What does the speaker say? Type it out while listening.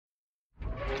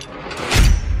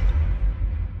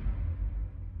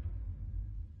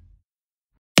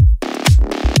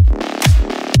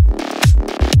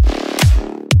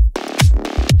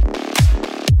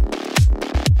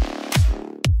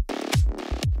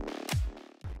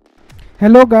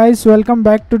Hello guys, welcome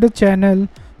back to the channel.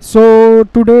 So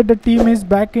today the team is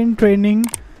back in training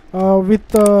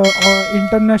with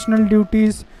international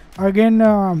duties again,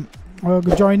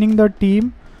 joining the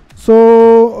team.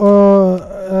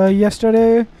 So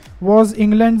yesterday was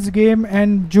England's game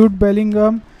and Jude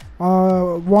Bellingham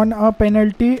won a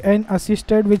penalty and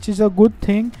assisted, which is a good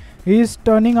thing. He is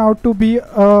turning out to be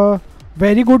a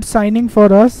very good signing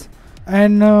for us,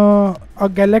 and a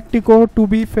Galactico to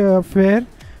be fair,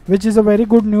 which is a very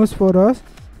good news for us.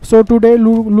 So today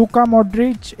Luka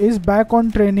Modrić is back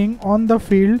on training on the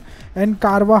field, and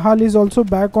Carvajal is also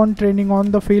back on training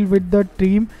on the field with the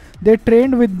team. They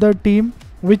trained with the team,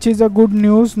 which is a good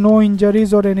news. No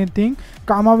injuries or anything.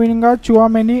 Camavinga,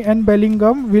 Tchouaméni and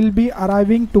Bellingham will be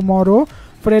arriving tomorrow.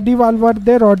 Freddy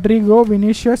Valverde, Rodrigo,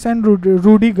 Vinicius and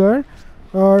Rudiger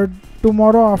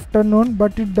tomorrow afternoon,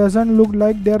 but it doesn't look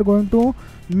like they are going to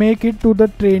make it to the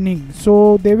training.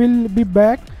 So they will be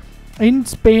back in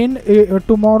Spain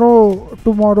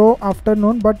tomorrow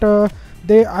afternoon, but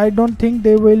I don't think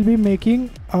they will be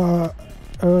making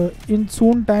in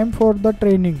soon time for the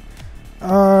training.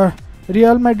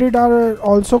 Real Madrid are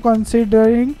also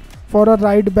considering for a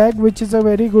right back, which is a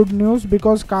very good news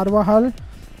because Carvajal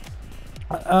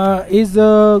is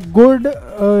good.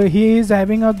 He is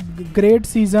having a great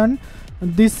season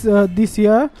this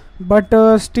year, but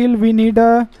still we need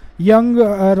a young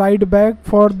right back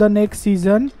for the next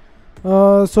season.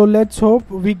 So let's hope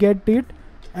we get it.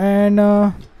 And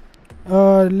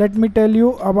let me tell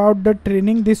you about the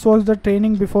training. This was the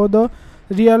training before the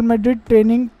Real Madrid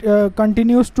training.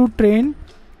 Continues to train,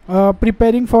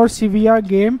 preparing for Sevilla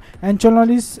game.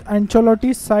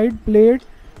 Ancelotti's side played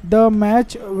the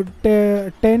match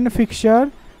 10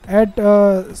 fixture at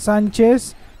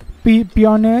Sanchez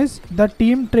Piones. The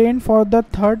team trained for the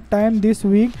third time this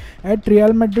week at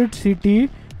Real Madrid City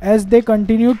as they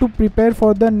continue to prepare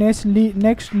for the next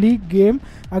league game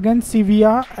against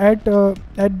Sevilla at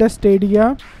the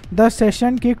stadium. The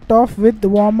session kicked off with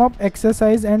warm-up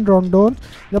exercise and rondos.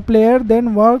 The player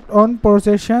then worked on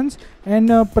possessions and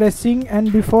pressing,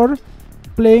 and before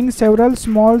playing several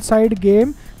small side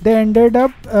game, they ended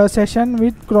up session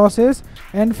with crosses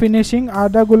and finishing.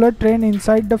 Arda Güler train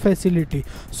inside the facility.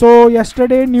 So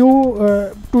yesterday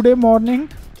today morning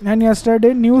and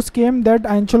yesterday news came that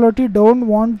Ancelotti don't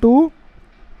want to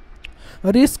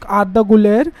risk Arda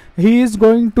Güler. He is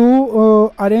going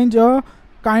to arrange a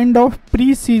kind of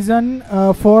pre-season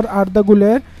for Arda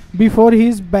Güler before he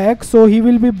is back. So he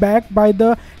will be back by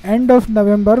the end of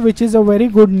November, which is a very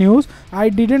good news. I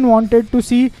didn't wanted to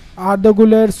see Arda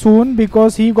Güler soon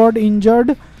because he got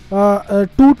injured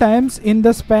 2 times in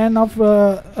the span of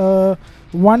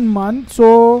 1 month.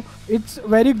 So it's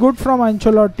very good from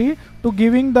Ancelotti to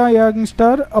giving the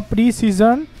youngster a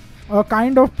pre-season, a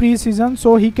kind of pre-season,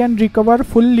 so he can recover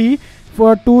fully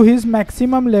to his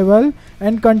maximum level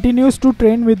and continues to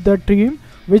train with the team,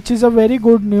 which is a very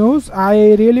good news.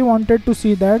 I really wanted to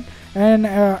see that. And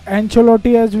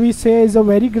Ancelotti, as we say, is a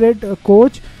very great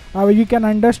coach. You can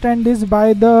understand this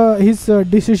by his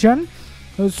decision.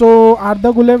 So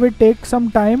Arda Güler will take some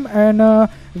time and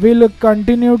will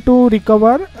continue to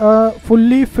recover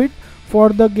fully fit for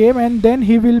the game, and then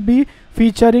he will be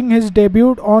featuring his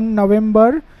debut on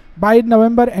by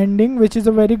November ending, which is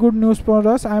a very good news for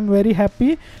us. I am very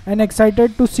happy and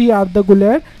excited to see Arda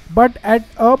Güler, but at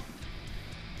a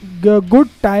good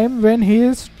time when he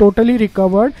is totally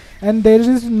recovered and there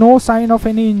is no sign of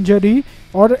any injury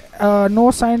or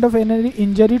no sign of any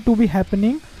injury to be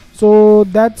happening. So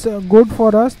that's good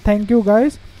for us. Thank you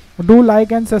guys. Do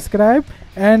like and subscribe.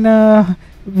 And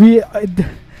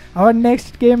our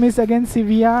next game is against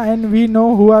Sevilla, and we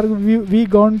know who are we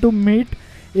going to meet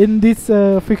in this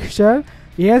fixture.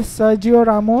 Yes, Sergio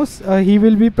Ramos, he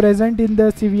will be present in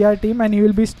the Sevilla team and he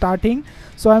will be starting.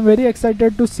 So I'm very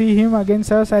excited to see him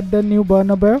against us at the new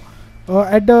Bernabeu,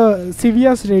 at the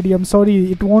Sevilla Stadium.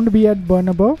 Sorry, it won't be at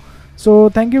Bernabeu. So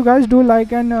thank you guys. Do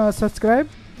like and subscribe,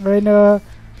 and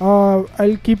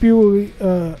I'll keep you.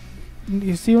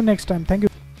 See you next time. Thank you.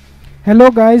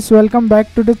 Hello guys, welcome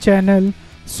back to the channel.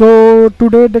 So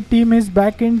today the team is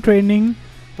back in training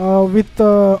with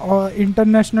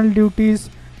international duties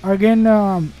again,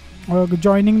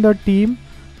 joining the team.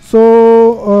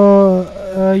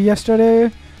 So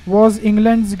yesterday was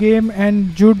England's game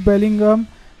and Jude Bellingham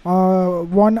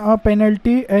won a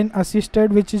penalty and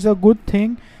assisted, which is a good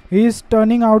thing. He is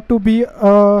turning out to be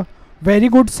a very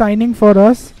good signing for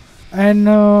us, and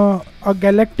a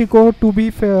Galactico to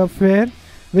be fair,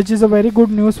 which is a very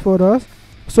good news for us.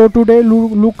 So today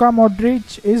Luka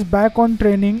Modrić is back on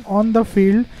training on the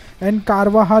field, and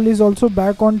Carvajal is also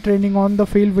back on training on the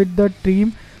field with the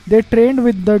team. They trained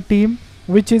with the team,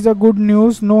 which is a good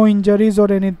news. No injuries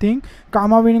or anything.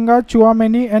 Camavinga,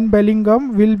 Tchouaméni and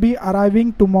Bellingham will be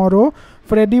arriving tomorrow.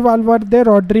 Freddy Valverde,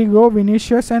 Rodrigo,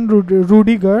 Vinicius and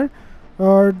Rudiger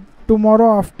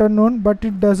tomorrow afternoon, but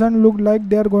it doesn't look like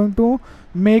they are going to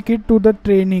make it to the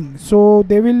training. So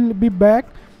they will be back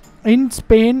in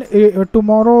Spain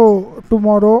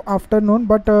tomorrow afternoon,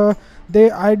 but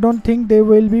I don't think they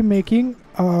will be making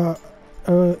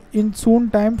in soon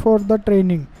time for the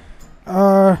training.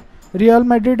 Real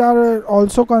Madrid are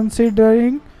also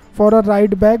considering for a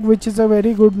right back, which is a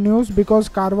very good news because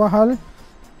Carvajal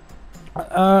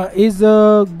is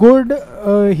good.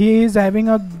 He is having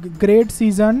a great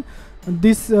season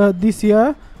this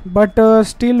year, but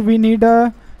still we need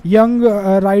a young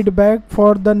right back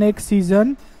for the next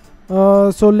season.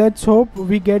 So let's hope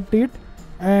we get it.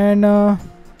 And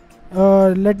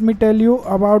let me tell you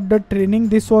about the training.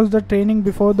 This was the training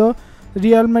before the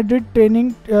Real Madrid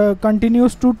training.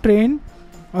 Continues to train,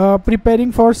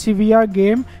 preparing for Sevilla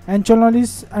game.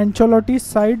 Ancelotti's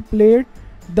side played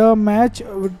the match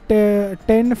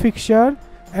 10 fixture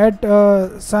at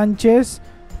Sanchez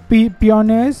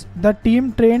Piones. The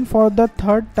team trained for the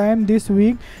third time this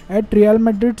week at Real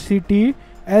Madrid City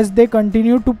as they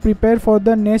continue to prepare for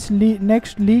the next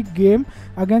league game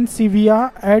against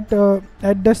Sevilla at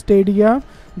the stadium.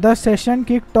 The session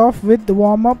kicked off with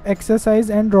warm-up exercise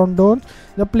and rondos.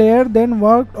 The player then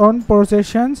worked on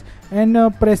possessions and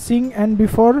pressing, and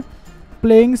before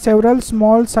playing several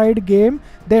small side game,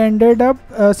 they ended up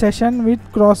session with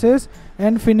crosses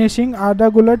and finishing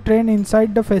Arda Güler train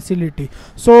inside the facility.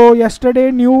 So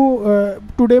today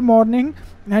morning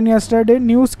and yesterday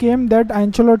news came that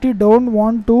Ancelotti don't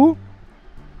want to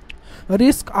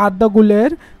risk Arda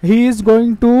Güler. He is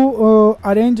going to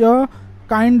arrange a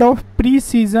kind of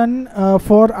pre-season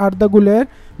for Arda Güler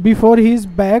before he is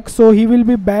back. So he will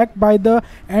be back by the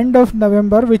end of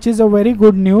November, which is a very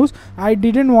good news. I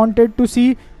didn't wanted to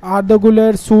see Arda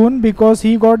Güler soon because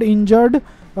he got injured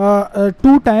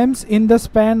 2 times in the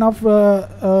span of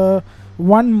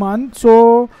 1 month.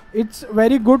 So it's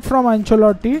very good from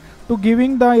Ancelotti to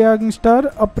giving the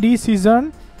youngster a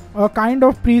pre-season, a kind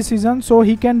of pre-season, so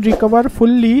he can recover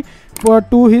fully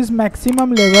to his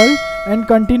maximum level and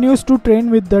continues to train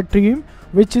with the team,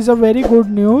 which is a very good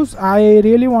news. I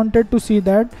really wanted to see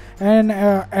that. And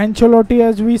Ancelotti,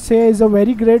 as we say, is a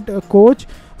very great coach.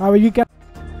 You can